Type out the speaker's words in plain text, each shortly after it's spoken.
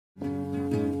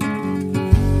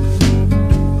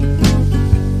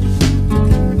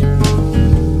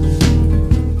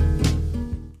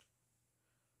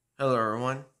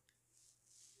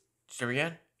Mister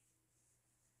again.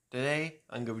 Today,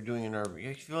 I'm going to be doing another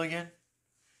reaction video again.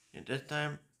 And this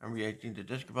time, I'm reacting to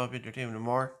Disc Above Entertainment and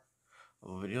More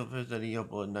of a video that he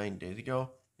uploaded 9 days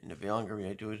ago. And the video I'm going to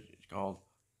react to is called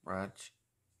Brach,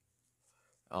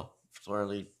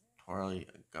 Swirly, Twirly,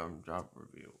 Gumdrop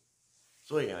Review.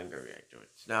 So yeah, I'm going to react to it.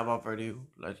 So now, without further ado,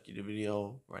 let's get the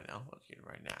video right now. Let's get it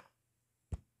right now.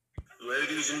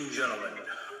 Ladies and gentlemen,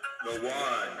 the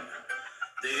one,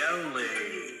 the only,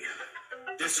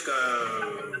 Disco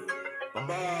Ball.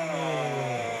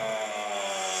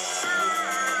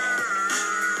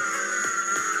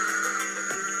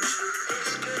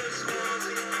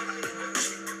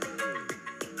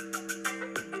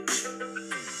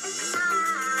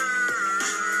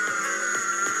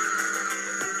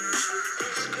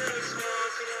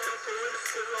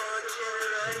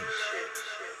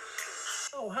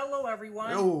 Oh, hello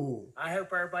everyone. Yo. I hope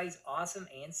everybody's awesome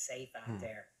and safe out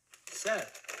there. So,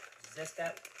 just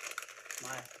at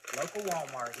my local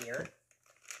Walmart here,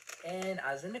 and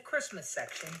I was in the Christmas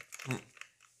section,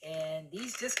 and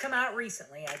these just come out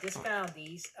recently. I just found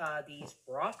these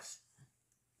Brach's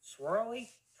Swirly,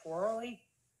 Twirly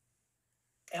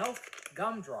Elf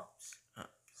Gumdrops.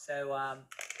 So,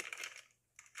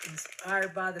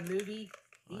 inspired by the movie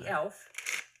The Elf.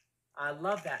 I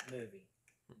love that movie.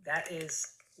 That is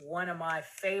one of my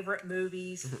favorite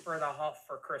movies for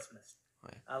Christmas.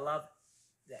 I love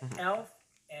the Elf,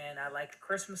 and I like the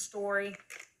Christmas Story,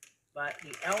 but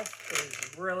the Elf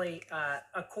is really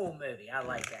a cool movie. I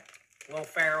like that. Will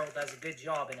Ferrell does a good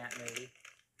job in that movie.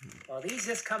 Well, these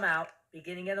just come out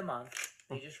beginning of the month.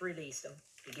 They just released them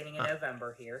beginning of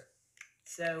November here.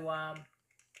 So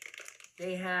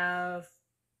they're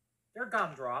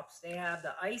gumdrops. They have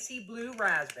the icy blue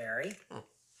raspberry,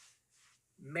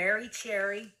 Mary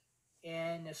Cherry,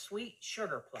 and the sweet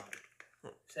sugar plum.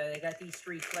 So they got these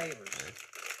 3 flavors.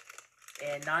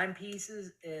 And 9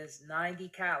 pieces is 90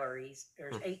 calories.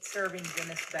 There's 8 servings in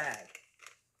this bag.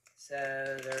 So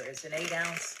there is an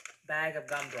 8-ounce bag of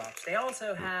gumdrops. They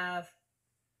also have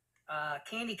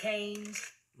candy canes,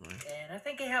 and I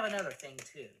think they have another thing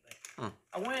too. But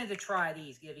I wanted to try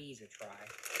these, give these a try.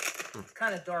 It's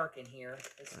kind of dark in here.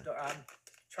 I'm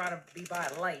trying to be by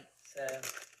light, so...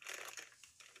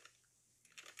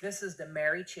 This is the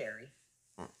Mary Cherry.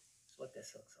 That's what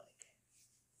this looks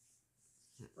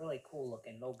like. Really cool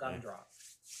looking little gumdrop.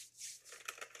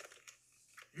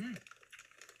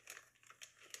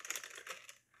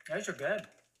 Those are good.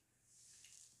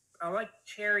 I like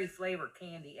cherry flavored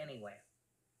candy anyway.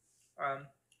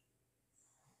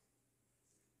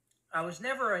 I was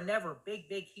never a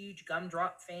big, huge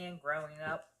gumdrop fan growing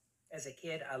up as a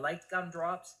kid. I liked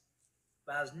gumdrops,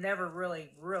 but I was never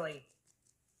really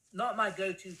not my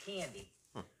go-to candy.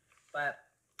 But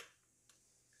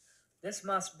this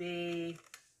must be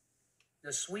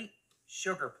the sweet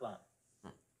sugar plum.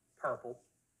 Purple.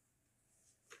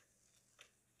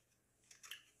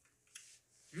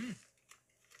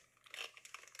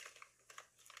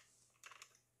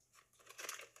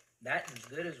 That is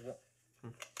good as well.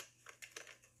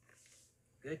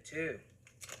 Good too.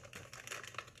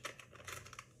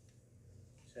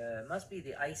 So it must be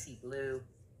the icy blue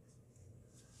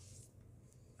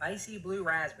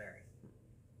raspberry.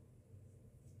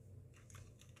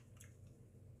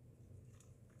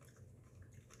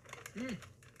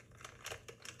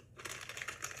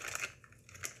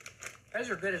 Those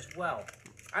are good as well.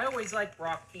 I always like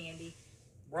Brach candy.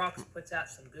 Brach's puts out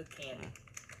some good candy,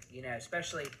 you know,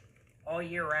 especially all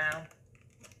year round.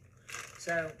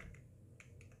 So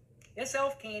this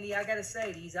elf candy, I gotta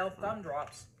say, these elf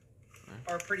gumdrops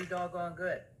are pretty doggone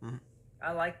good.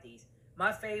 I like these.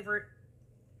 My favorite,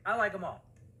 I like them all.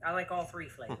 I like all 3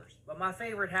 flavors. But my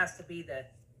favorite has to be the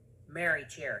Mary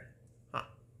Cherry.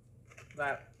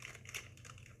 But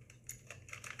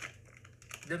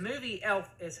the movie Elf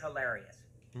is hilarious.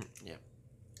 Yeah.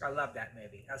 I love that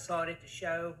movie. I saw it at the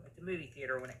show at the movie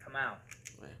theater when it came out.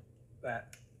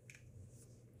 But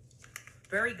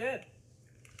very good.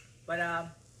 But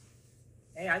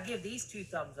hey, I give these 2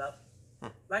 thumbs up.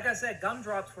 Like I said,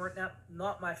 gumdrops were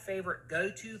not my favorite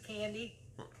go-to candy.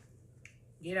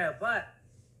 You know, but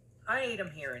I ate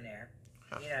them here and there.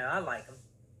 You know, I like them.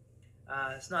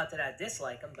 It's not that I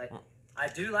dislike them, but I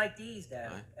do like these,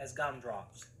 though, as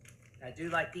gumdrops. I do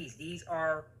like these. These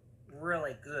are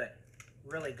really good.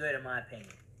 Really good, in my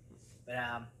opinion.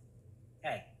 But,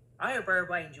 hey, I hope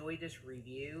everybody enjoyed this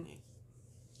review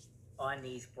on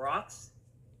these Brach's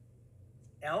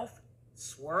Elf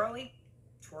Swirly,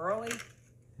 Twirly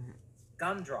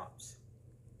Gumdrops.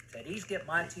 So these get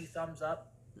my 2 thumbs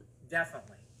up.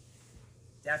 Definitely.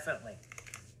 Definitely.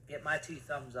 Get my 2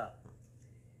 thumbs up.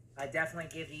 I definitely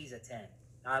give these a 10.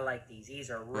 I like these. These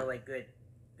are really good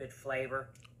flavor.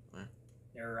 Yeah.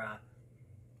 They're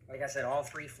like I said, all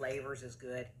 3 flavors is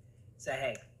good. So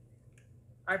hey,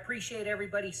 I appreciate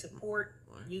everybody's support.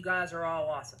 You guys are all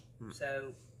awesome.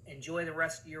 So enjoy the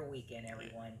rest of your weekend,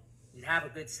 everyone, and have a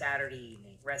good Saturday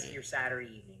evening. Rest of your Saturday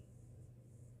evening.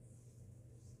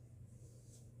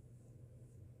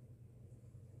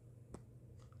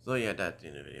 So yeah, that's the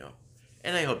end of the video.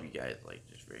 And I hope you guys like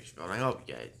this video spell. I hope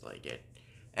you guys like it.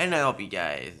 And I hope you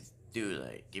guys do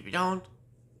like. If you don't,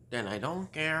 then I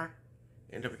don't care.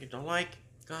 And don't forget to like,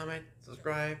 comment,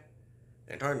 subscribe,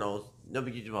 and turn those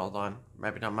notification bells on right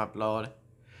every time I upload.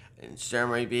 And share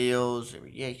my videos, and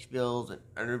reaction videos, and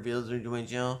other videos that are doing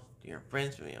channel to your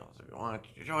friends' videos. If you want,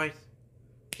 it's your choice.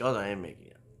 Because I am making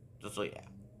it. Just so yeah.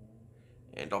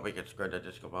 And don't forget to subscribe to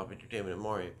Disco Bob Entertainment and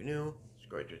more if you're new.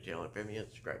 Subscribe to the channel if you haven't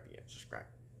yet. Subscribe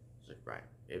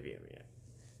if you haven't yet.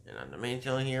 And on the main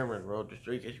channel here, we're on the road to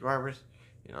 3K subscribers.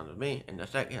 And on the main, and the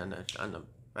second, on the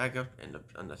backup, and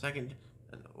on the second,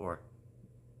 or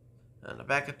on the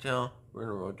backup channel, we're on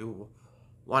the road to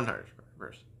 100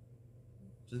 subscribers.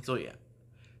 So yeah,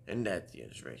 and that's the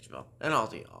end of this race spell. And I'll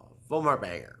see y'all for more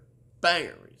banger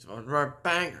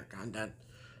content.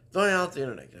 So yeah, I'll see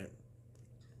you next time.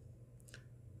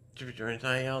 To be sure and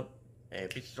sign out, and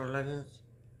peace out, legends,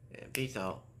 and peace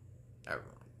out,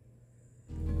 everyone.